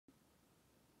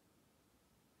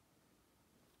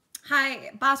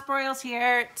Hi, Boss Broyles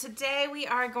here. Today we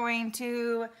are going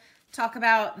to talk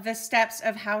about the steps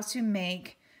of how to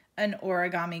make an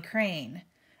origami crane.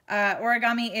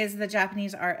 Origami is the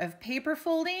Japanese art of paper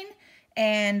folding,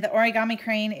 and the origami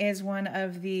crane is one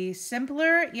of the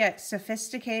simpler yet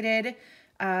sophisticated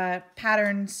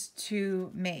patterns to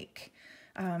make.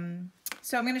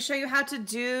 So I'm going to show you how to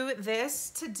do this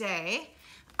today.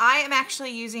 I am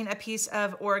actually using a piece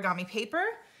of origami paper.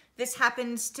 This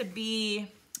happens to be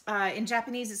in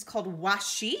Japanese, it's called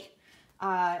washi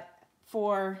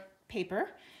for paper.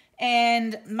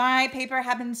 And my paper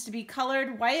happens to be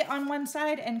colored white on one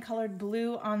side and colored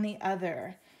blue on the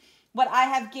other. What I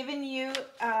have given you,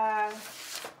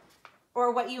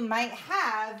 or what you might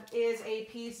have, is a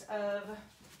piece of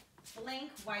blank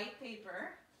white paper.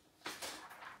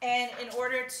 And in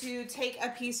order to take a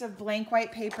piece of blank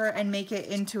white paper and make it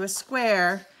into a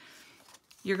square,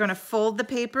 you're going to fold the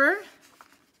paper.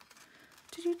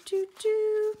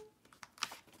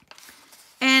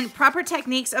 And proper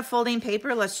techniques of folding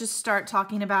paper, let's just start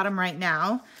talking about them right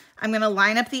now. I'm going to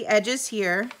line up the edges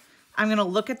here. I'm going to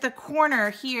look at the corner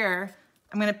here.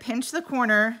 I'm going to pinch the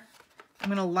corner. I'm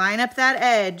going to line up that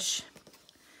edge.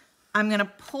 I'm going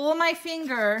to pull my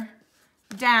finger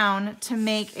down to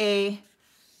make a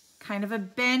kind of a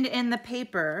bend in the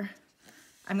paper.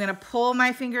 I'm going to pull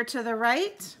my finger to the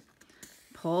right,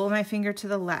 pull my finger to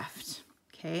the left.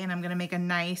 Okay, and I'm going to make a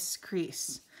nice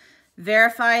crease.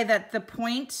 Verify that the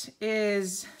point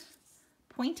is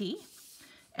pointy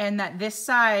and that this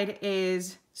side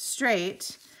is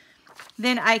straight.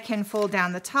 Then I can fold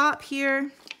down the top here.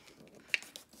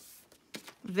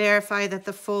 Verify that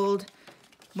the fold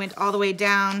went all the way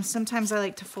down. Sometimes I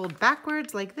like to fold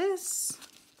backwards like this.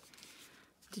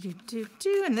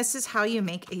 And this is how you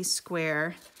make a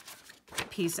square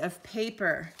piece of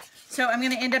paper. So I'm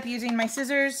going to end up using my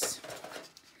scissors.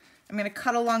 I'm going to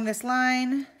cut along this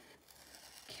line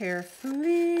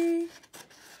carefully,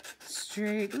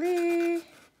 straightly.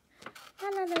 La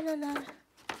la la la la.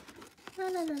 La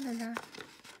la la la la.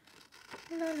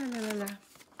 La la la la la.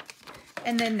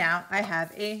 And then now I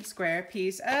have a square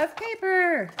piece of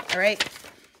paper. All right.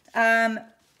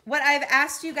 What I've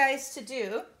asked you guys to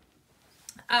do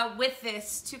with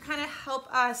this to kind of help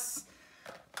us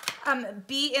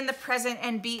be in the present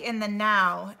and be in the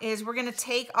now is we're going to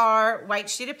take our white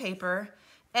sheet of paper,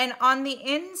 and on the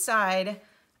inside,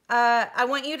 I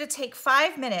want you to take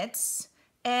 5 minutes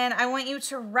and I want you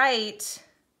to write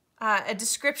a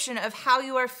description of how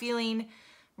you are feeling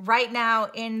right now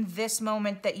in this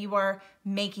moment that you are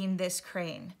making this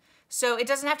crane. So it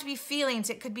doesn't have to be feelings.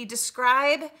 It could be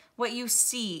describe what you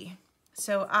see.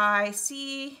 So I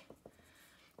see,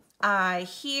 I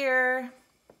hear,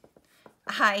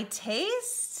 I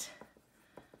taste,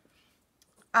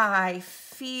 I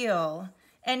feel.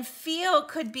 And feel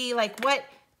could be like, what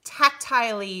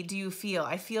tactilely do you feel?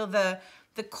 I feel the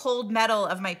cold metal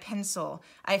of my pencil.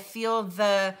 I feel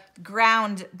the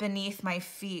ground beneath my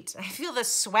feet. I feel the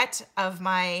sweat of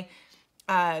my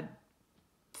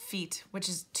feet, which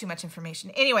is too much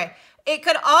information. Anyway, it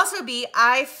could also be,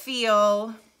 I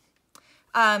feel,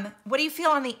 what do you feel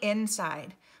on the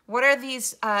inside? What are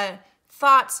these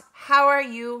thoughts? How are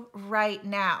you right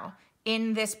now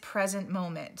in this present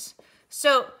moment?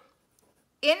 So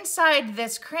inside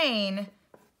this crane,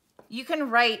 you can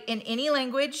write in any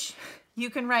language. You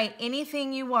can write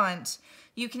anything you want.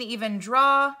 You can even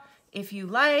draw if you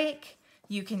like.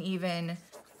 You can even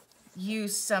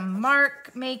use some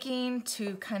mark making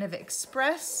to kind of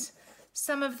express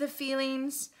some of the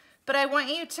feelings. But I want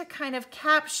you to kind of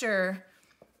capture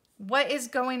what is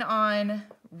going on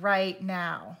right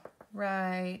now.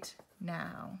 Right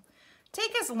now.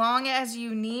 Take as long as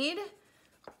you need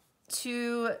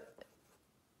to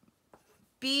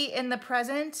be in the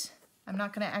present. I'm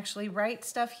not going to actually write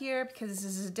stuff here because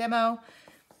this is a demo,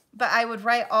 but I would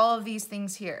write all of these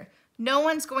things here. No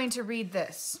one's going to read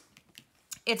this.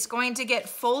 It's going to get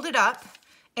folded up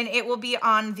and it will be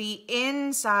on the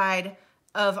inside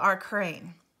of our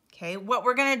crane. Okay, what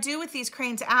we're going to do with these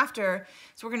cranes after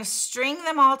is we're going to string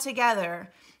them all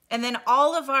together, and then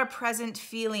all of our present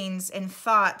feelings and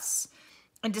thoughts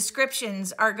and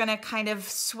descriptions are going to kind of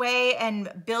sway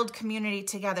and build community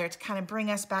together to kind of bring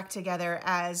us back together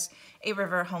as a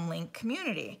River HomeLink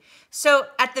community. So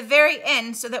at the very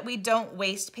end, so that we don't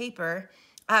waste paper,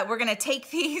 we're going to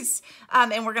take these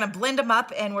and we're going to blend them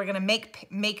up, and we're going to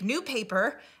make new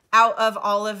paper out of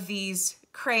all of these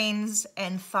cranes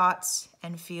and thoughts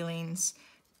and feelings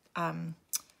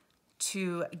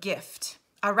to gift.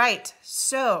 All right,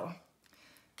 so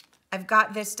I've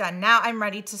got this done. Now I'm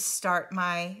ready to start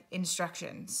my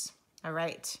instructions. All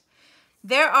right.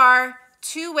 There are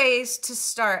two ways to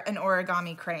start an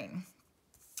origami crane.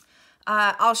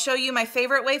 I'll show you my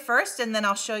favorite way first, and then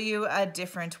I'll show you a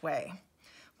different way.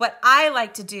 What I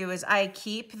like to do is I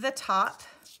keep the top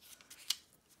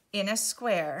in a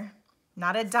square,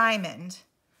 not a diamond,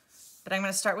 but I'm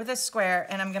going to start with a square,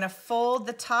 and I'm going to fold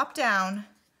the top down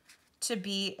to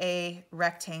be a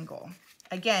rectangle.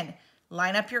 Again,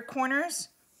 line up your corners,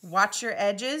 watch your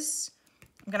edges.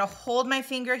 I'm going to hold my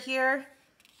finger here,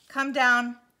 come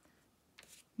down,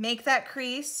 make that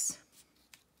crease,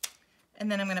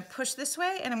 and then I'm going to push this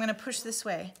way, and I'm going to push this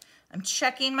way. I'm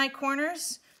checking my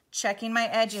corners, checking my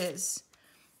edges.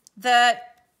 The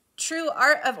true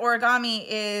art of origami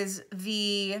is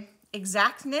the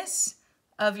exactness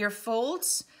of your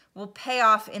folds will pay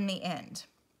off in the end.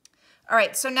 All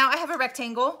right, so now I have a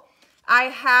rectangle. I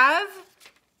have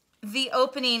the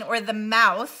opening or the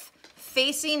mouth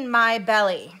facing my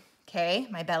belly, okay?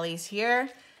 My belly's here.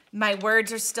 My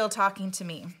words are still talking to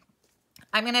me.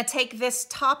 I'm gonna take this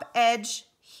top edge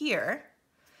here,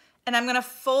 and I'm gonna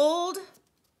fold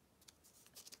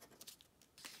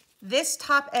this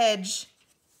top edge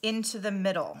into the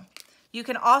middle. You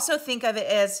can also think of it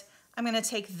as I'm gonna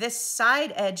take this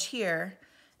side edge here,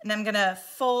 and I'm gonna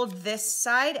fold this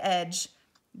side edge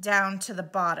down to the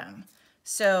bottom.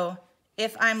 So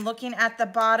if I'm looking at the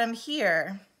bottom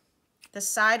here, the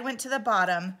side went to the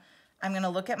bottom, I'm gonna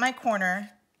look at my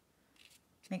corner,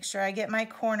 make sure I get my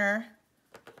corner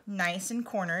nice and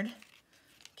cornered.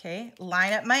 Okay,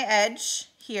 line up my edge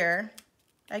here.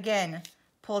 Again,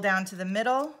 pull down to the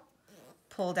middle,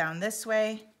 pull down this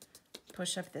way,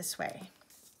 push up this way,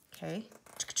 okay?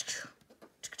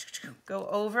 Go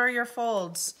over your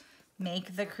folds,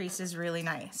 make the creases really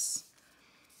nice.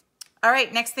 All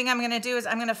right, next thing I'm gonna do is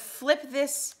I'm gonna flip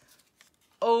this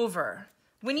over.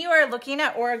 When you are looking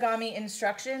at origami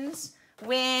instructions,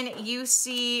 when you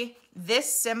see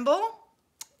this symbol,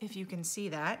 if you can see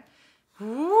that,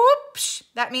 whoosh,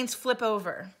 that means flip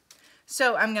over.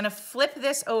 So I'm gonna flip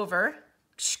this over.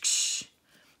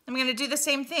 I'm gonna do the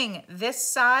same thing. This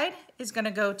side is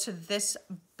gonna go to this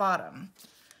bottom.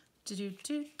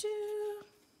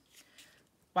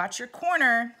 Watch your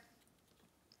corner.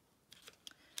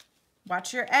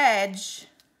 Watch your edge.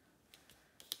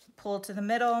 Pull to the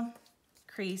middle,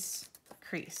 crease,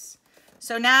 crease.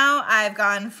 So now I've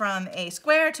gone from a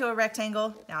square to a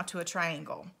rectangle, now to a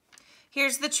triangle.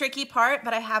 Here's the tricky part,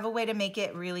 but I have a way to make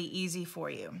it really easy for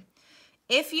you.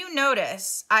 If you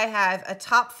notice, I have a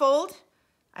top fold,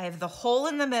 I have the hole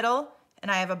in the middle, and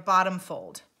I have a bottom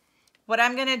fold. What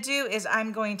I'm gonna do is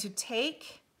I'm going to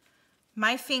take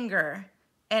my finger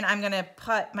and I'm gonna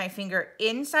put my finger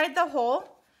inside the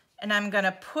hole and I'm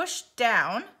gonna push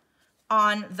down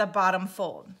on the bottom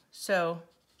fold. So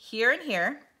here and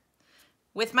here.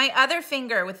 With my other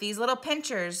finger, with these little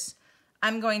pinchers,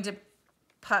 I'm going to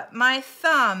put my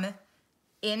thumb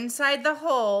inside the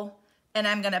hole and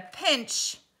I'm gonna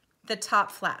pinch the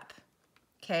top flap,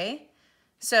 okay?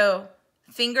 So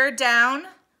finger down,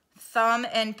 thumb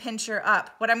and pincher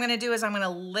up. What I'm gonna do is I'm gonna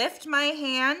lift my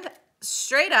hand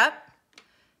straight up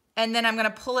and then I'm gonna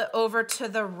pull it over to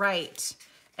the right.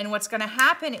 And what's gonna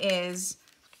happen is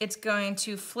it's going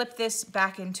to flip this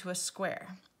back into a square,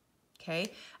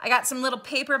 okay? I got some little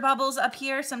paper bubbles up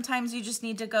here. Sometimes you just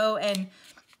need to go and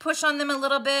push on them a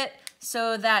little bit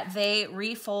so that they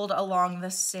refold along the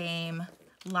same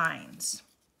lines.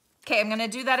 Okay, I'm gonna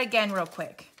do that again real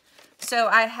quick. So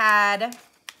I had,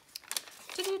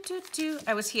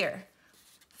 I was here.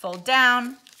 Fold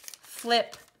down,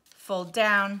 flip, fold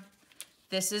down.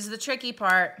 This is the tricky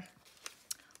part.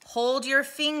 Hold your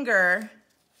finger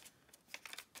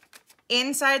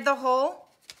inside the hole,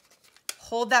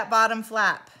 hold that bottom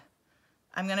flap.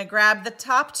 I'm gonna grab the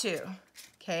top two,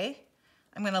 okay?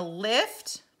 I'm gonna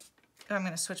lift, oh, I'm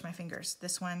gonna switch my fingers,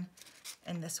 this one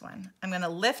and this one. I'm gonna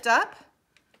lift up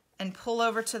and pull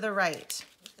over to the right,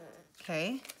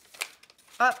 okay?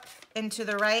 Up and to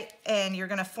the right, and you're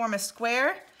gonna form a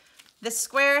square. This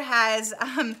square has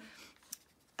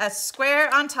a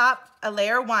square on top, a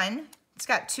layer one. It's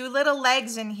got two little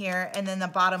legs in here, and then the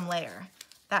bottom layer.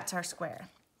 That's our square.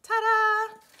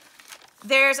 Ta-da!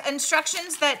 There's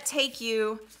instructions that take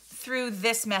you through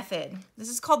this method. This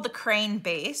is called the crane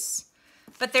base,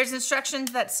 but there's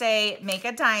instructions that say make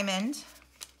a diamond.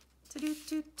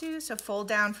 So fold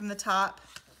down from the top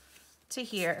to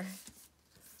here.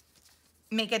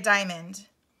 Make a diamond.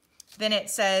 Then it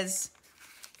says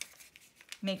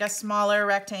make a smaller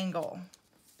rectangle.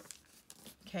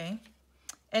 Okay?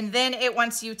 And then it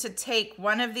wants you to take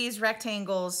one of these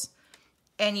rectangles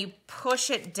and you push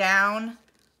it down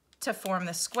to form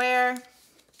the square.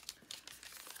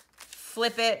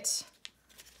 Flip it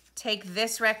take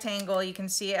this rectangle, you can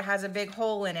see it has a big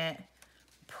hole in it,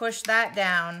 push that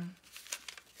down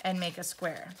and make a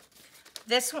square.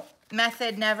 This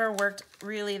method never worked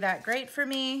really that great for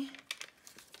me,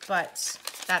 but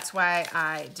that's why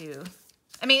I do.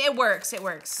 I mean, it works, it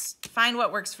works. Find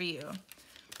what works for you.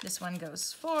 This one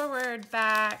goes forward,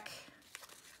 back.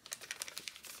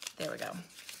 There we go.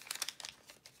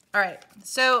 All right,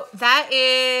 so that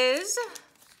is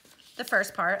the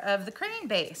first part of the crane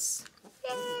base.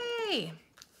 Yay!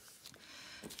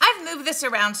 I've moved this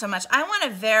around so much. I want to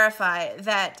verify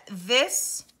that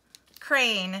this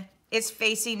crane is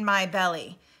facing my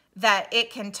belly, that it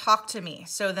can talk to me.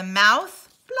 So the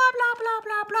mouth, blah, blah, blah,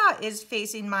 blah, blah, is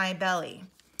facing my belly.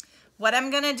 What I'm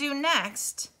gonna do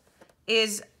next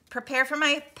is prepare for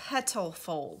my petal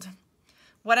fold.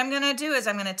 What I'm gonna do is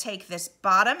I'm gonna take this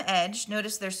bottom edge,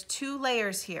 notice there's 2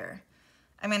 layers here.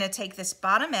 I'm gonna take this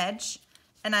bottom edge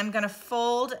and I'm gonna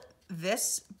fold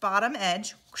this bottom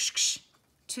edge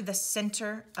to the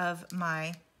center of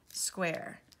my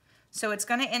square. So it's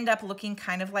gonna end up looking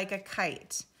kind of like a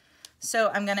kite. So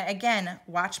I'm gonna, again,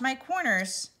 watch my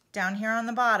corners down here on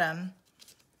the bottom.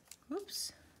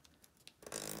 Oops.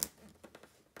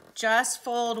 Just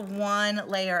fold 1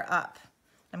 layer up.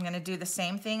 I'm gonna do the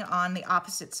same thing on the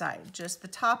opposite side. Just the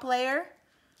top layer,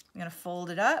 I'm gonna fold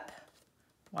it up,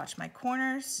 watch my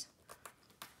corners,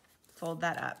 fold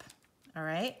that up, all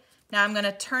right? Now I'm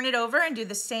gonna turn it over and do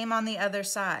the same on the other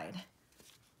side.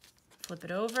 Flip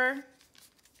it over.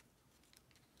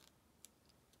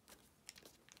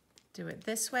 Do it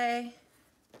this way.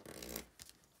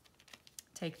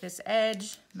 Take this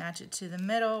edge, match it to the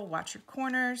middle, watch your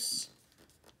corners,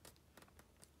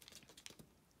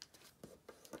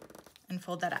 and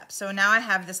fold that up. So now I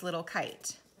have this little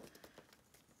kite.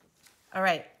 All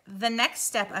right, the next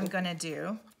step I'm gonna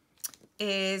do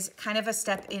is kind of a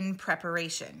step in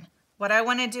preparation. What I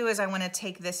wanna do is I wanna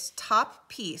take this top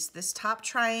piece, this top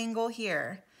triangle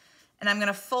here, and I'm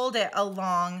gonna fold it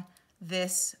along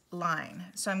this line.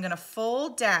 So I'm gonna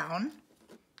fold down.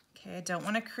 Okay, I don't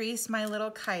wanna crease my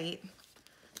little kite.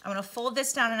 I'm gonna fold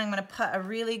this down and I'm gonna put a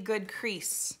really good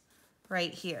crease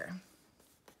right here.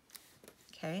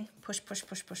 Okay, push, push,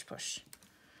 push, push, push.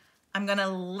 I'm gonna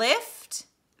lift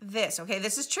this. Okay,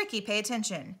 this is tricky, pay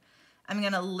attention. I'm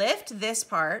gonna lift this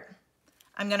part.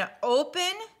 I'm gonna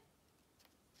open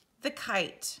the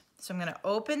kite. So I'm gonna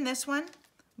open this one.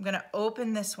 I'm gonna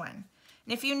open this one.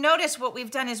 And if you notice, what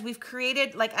we've done is we've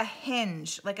created like a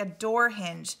hinge, like a door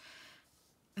hinge.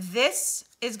 This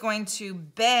is going to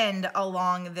bend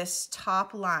along this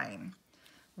top line.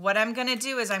 What I'm gonna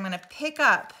do is I'm gonna pick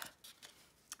up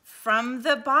from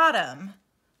the bottom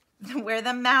where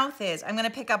the mouth is, I'm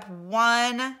gonna pick up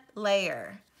 1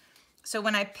 layer. So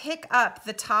when I pick up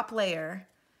the top layer,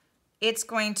 it's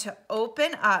going to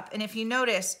open up. And if you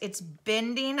notice, it's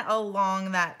bending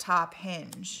along that top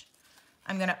hinge.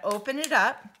 I'm gonna open it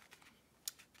up.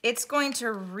 It's going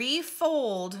to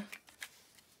refold.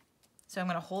 So I'm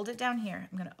gonna hold it down here.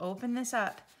 I'm gonna open this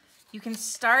up. You can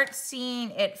start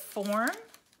seeing it form.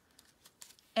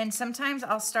 And sometimes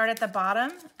I'll start at the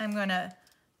bottom. I'm gonna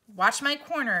watch my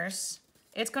corners.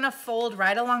 It's gonna fold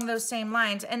right along those same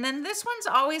lines. And then this one's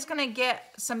always gonna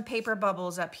get some paper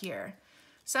bubbles up here.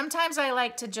 Sometimes I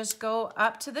like to just go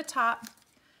up to the top.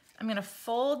 I'm gonna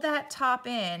fold that top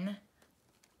in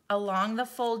along the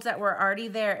folds that were already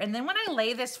there. And then when I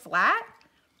lay this flat,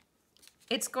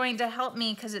 it's going to help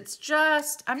me because it's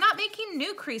just, I'm not making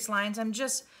new crease lines. I'm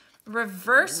just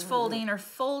reverse folding or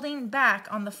folding back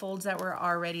on the folds that were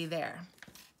already there.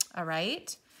 All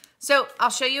right. So I'll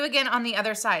show you again on the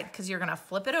other side because you're going to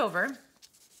flip it over.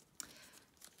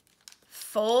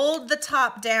 Fold the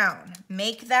top down.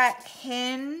 Make that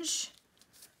hinge.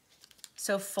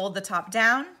 So fold the top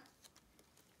down.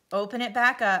 Open it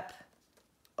back up.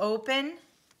 Open,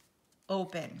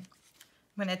 open.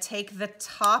 I'm going to take the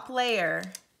top layer.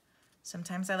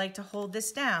 Sometimes I like to hold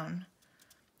this down.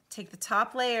 Take the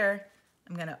top layer.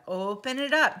 I'm going to open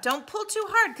it up. Don't pull too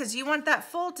hard because you want that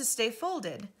fold to stay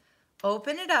folded.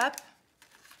 Open it up.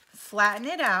 Flatten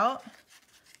it out.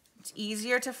 It's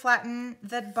easier to flatten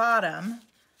the bottom.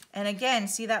 And again,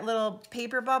 see that little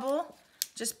paper bubble?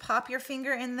 Just pop your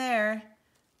finger in there.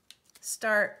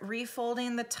 Start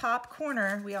refolding the top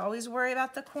corner. We always worry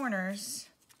about the corners.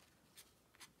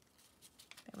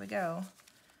 There we go.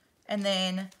 And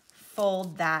then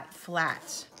fold that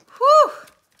flat. Whew!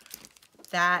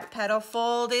 That petal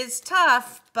fold is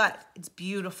tough, but it's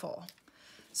beautiful.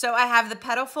 So I have the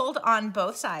petal fold on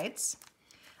both sides.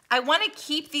 I want to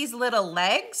keep these little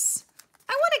legs.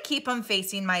 I want to keep them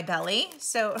facing my belly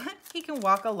so he can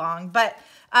walk along, but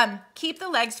keep the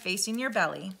legs facing your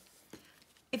belly.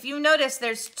 if you notice,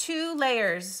 there's 2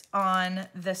 layers on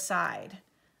the side.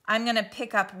 I'm gonna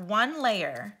pick up 1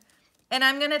 layer and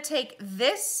I'm gonna take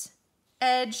this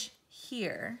edge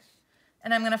here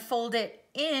and I'm gonna fold it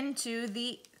into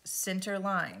the center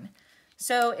line.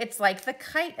 So it's like the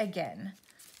kite again.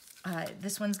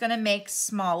 This one's gonna make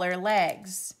smaller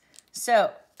legs.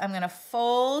 So I'm gonna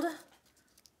fold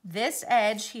this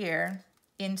edge here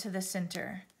into the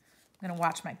center. I'm gonna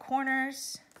watch my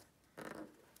corners.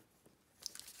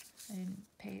 I didn't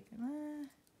pay, there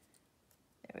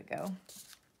we go.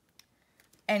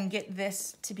 And get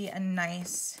this to be a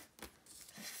nice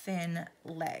thin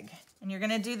leg. And you're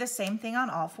gonna do the same thing on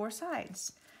all 4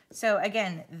 sides. So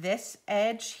again, this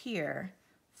edge here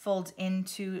folds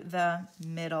into the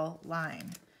middle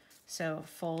line. So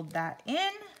fold that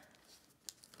in.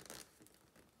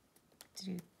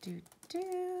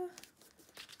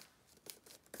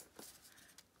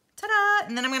 Ta-da!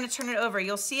 And then I'm gonna turn it over.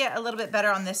 You'll see it a little bit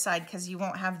better on this side because you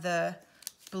won't have the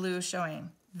blue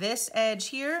showing. This edge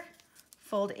here,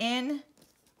 fold in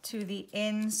to the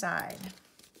inside.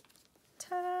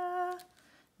 Ta-da!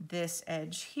 This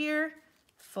edge here,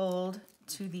 fold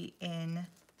to the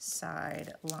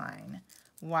inside line.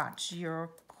 Watch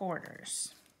your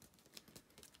corners.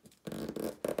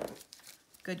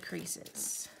 Good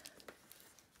creases.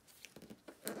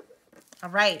 All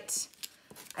right,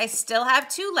 I still have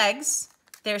 2 legs.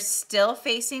 They're still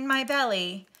facing my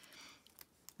belly.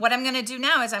 What I'm gonna do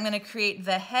now is I'm gonna create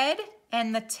the head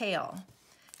and the tail.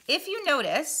 If you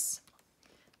notice,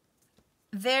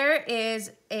 there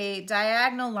is a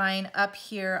diagonal line up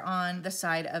here on the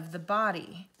side of the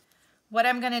body. What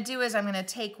I'm gonna do is I'm gonna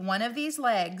take one of these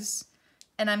legs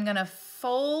and I'm gonna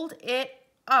fold it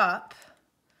up.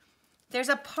 There's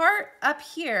a part up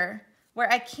here where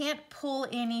I can't pull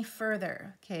any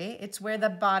further, okay? It's where the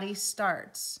body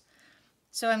starts.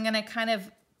 So I'm gonna kind of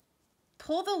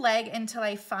pull the leg until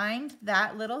I find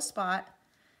that little spot.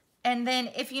 And then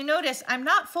if you notice, I'm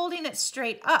not folding it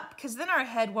straight up because then our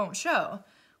head won't show.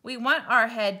 We want our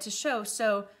head to show.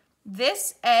 So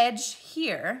this edge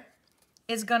here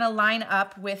is gonna line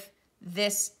up with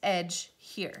this edge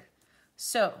here.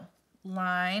 So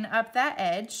line up that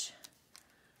edge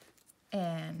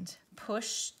and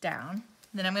push down.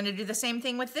 Then I'm gonna do the same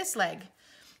thing with this leg.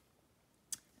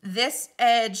 This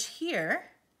edge here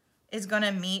is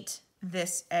gonna meet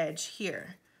this edge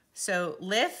here. So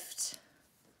lift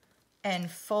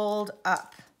and fold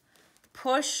up.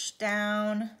 Push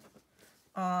down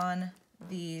on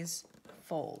these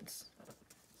folds.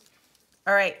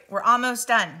 All right, we're almost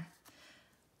done.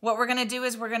 What we're gonna do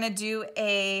is we're gonna do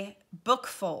a book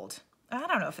fold. I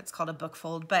don't know if it's called a book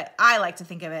fold, but I like to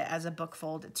think of it as a book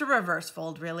fold. It's a reverse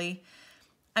fold, really.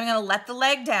 I'm gonna let the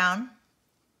leg down.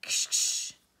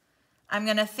 I'm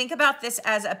gonna think about this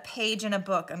as a page in a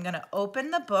book. I'm gonna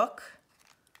open the book,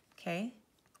 okay?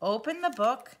 Open the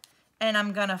book, and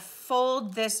I'm gonna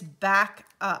fold this back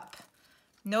up.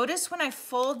 Notice when I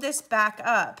fold this back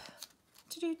up,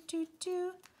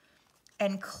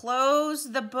 and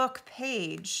close the book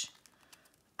page,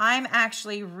 I'm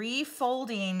actually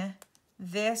refolding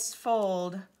this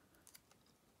fold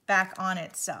back on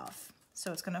itself.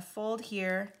 So it's gonna fold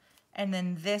here, and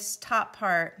then this top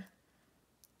part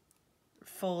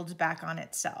folds back on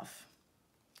itself.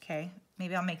 Okay,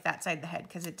 maybe I'll make that side the head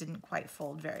because it didn't quite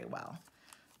fold very well.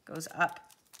 Goes up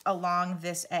along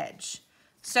this edge.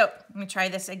 So let me try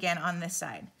this again on this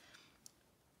side.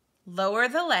 Lower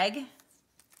the leg,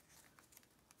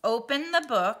 open the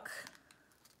book.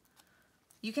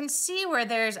 You can see where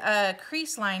there's a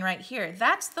crease line right here.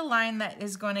 That's the line that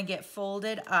is going to get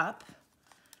folded up.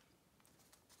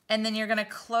 And then you're going to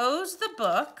close the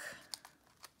book,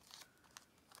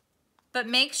 but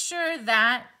make sure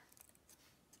that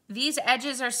these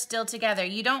edges are still together.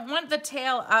 You don't want the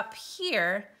tail up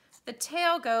here. The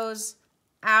tail goes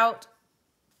out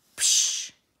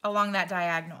along that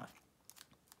diagonal.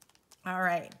 All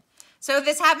right. So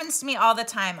this happens to me all the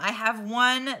time. I have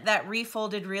one that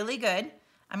refolded really good.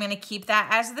 I'm going to keep that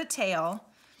as the tail.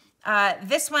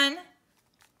 This one,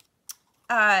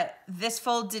 this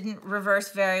fold didn't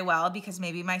reverse very well because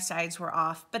maybe my sides were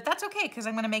off, but that's okay because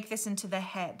I'm going to make this into the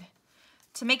head.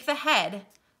 To make the head,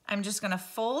 I'm just going to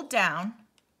fold down,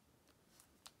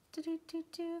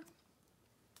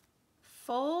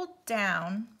 fold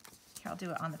down. Here, I'll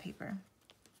do it on the paper.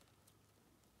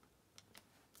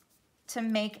 To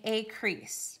make a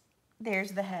crease.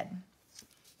 There's the head.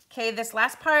 Okay, this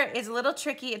last part is a little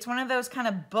tricky. It's one of those kind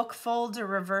of book folds or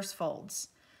reverse folds.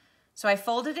 So I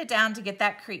folded it down to get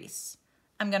that crease.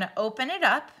 I'm gonna open it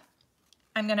up.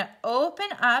 I'm gonna open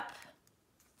up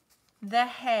the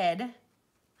head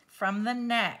from the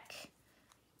neck.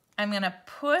 I'm gonna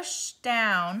push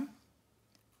down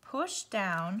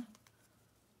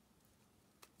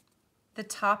the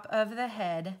top of the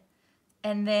head.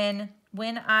 And then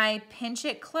when I pinch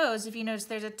it closed, if you notice,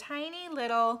 there's a tiny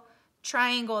little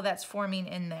triangle that's forming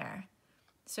in there.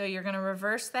 So you're gonna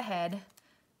reverse the head,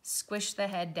 squish the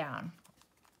head down.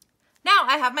 Now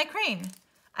I have my crane.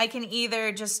 I can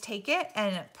either just take it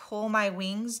and pull my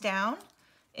wings down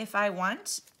if I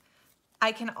want.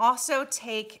 I can also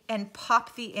take and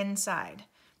pop the inside.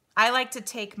 I like to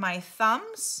take my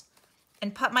thumbs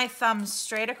and put my thumbs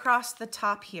straight across the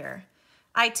top here.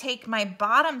 I take my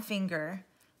bottom finger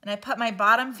and I put my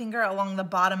bottom finger along the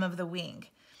bottom of the wing.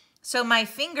 So my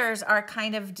fingers are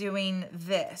kind of doing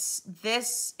this.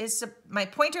 My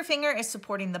pointer finger is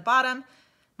supporting the bottom,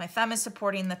 my thumb is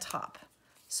supporting the top.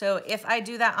 So if I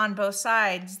do that on both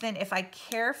sides, then if I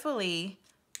carefully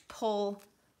pull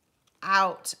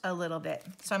out a little bit,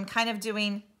 so I'm kind of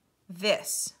doing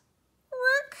this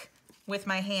with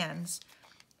my hands,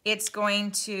 it's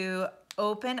going to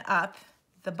open up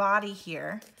the body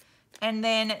here. And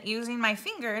then using my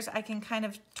fingers, I can kind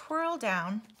of twirl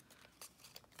down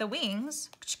the wings,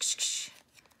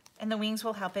 and the wings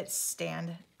will help it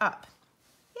stand up.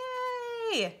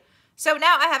 Yay! So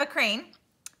now I have a crane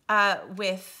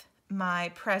with my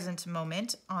present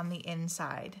moment on the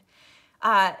inside.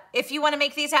 If you want to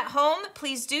make these at home,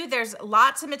 please do. There's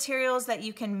lots of materials that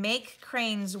you can make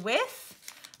cranes with.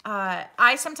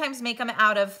 I sometimes make them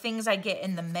out of things I get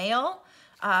in the mail.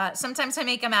 Sometimes I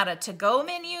make them out of to-go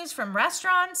menus from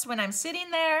restaurants when I'm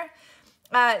sitting there.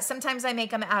 Sometimes I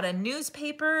make them out of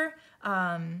newspaper.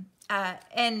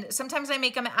 And sometimes I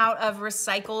make them out of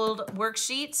recycled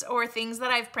worksheets or things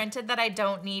that I've printed that I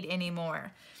don't need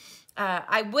anymore.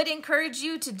 I would encourage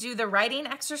you to do the writing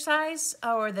exercise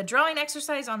or the drawing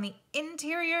exercise on the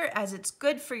interior, as it's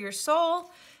good for your soul.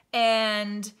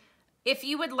 And if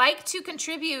you would like to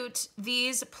contribute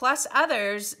these plus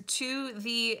others to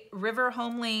the River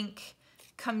Homelink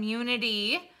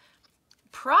community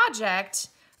project,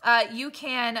 you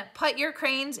can put your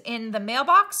cranes in the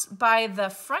mailbox by the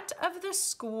front of the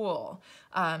school.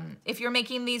 If you're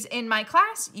making these in my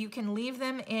class, you can leave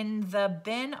them in the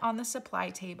bin on the supply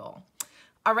table.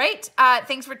 All right,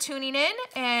 thanks for tuning in,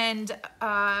 and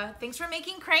thanks for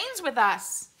making cranes with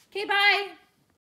us. Okay, bye.